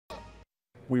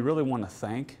We really want to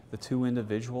thank the two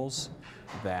individuals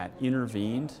that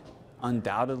intervened,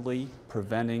 undoubtedly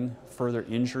preventing further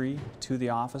injury to the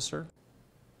officer.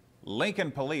 Lincoln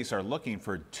police are looking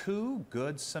for two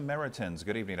good Samaritans.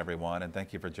 Good evening, everyone, and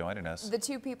thank you for joining us. The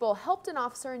two people helped an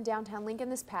officer in downtown Lincoln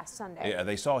this past Sunday. Yeah,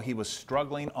 they saw he was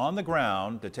struggling on the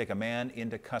ground to take a man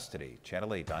into custody.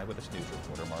 Channel 8 Eyewitness News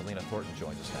reporter Marlena Thornton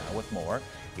joins us now with more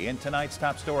in tonight's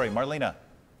top story. Marlena.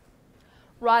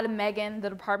 Rod and Megan, the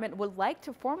department would like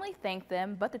to formally thank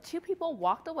them, but the two people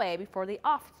walked away before the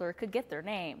officer could get their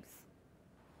names.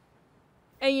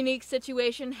 A unique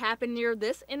situation happened near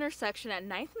this intersection at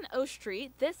 9th and O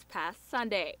Street this past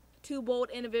Sunday. Two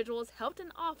bold individuals helped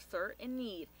an officer in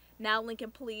need. Now Lincoln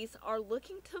police are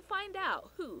looking to find out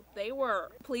who they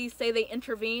were. Police say they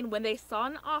intervened when they saw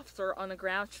an officer on the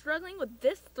ground struggling with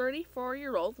this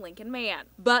 34-year-old Lincoln man.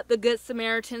 But the Good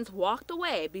Samaritans walked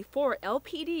away before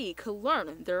LPD could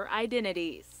learn their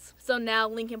identities. So now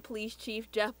Lincoln Police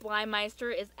Chief Jeff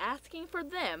Blymeister is asking for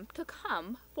them to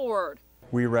come forward.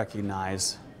 We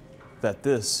recognize that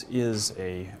this is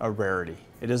a rarity.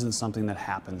 It isn't something that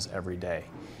happens every day.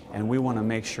 And we want to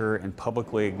make sure and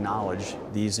publicly acknowledge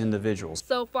these individuals.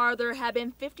 So far, there have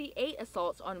been 58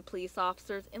 assaults on police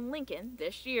officers in Lincoln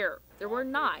this year. There were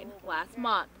 9 last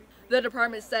month. The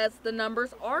department says the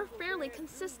numbers are fairly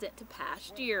consistent to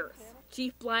past years.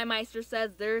 Chief Blymeister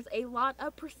says there's a lot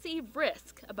of perceived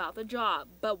risk about the job,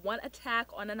 but one attack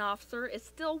on an officer is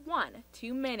still one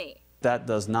too many. That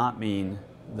does not mean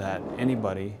that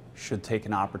anybody should take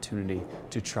an opportunity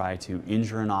to try to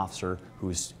injure an officer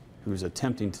who's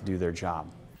attempting to do their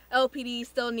job. LPD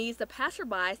still needs the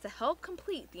passerbys to help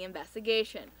complete the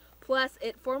investigation. Plus,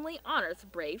 it formally honors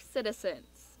brave citizens.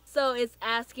 So it's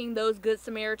asking those Good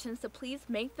Samaritans to please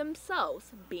make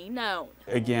themselves be known.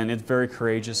 Again, it's very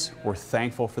courageous. We're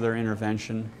thankful for their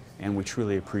intervention, and we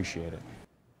truly appreciate it.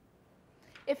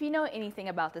 If you know anything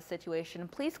about this situation,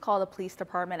 please call the police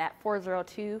department at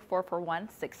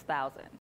 402-441-6000.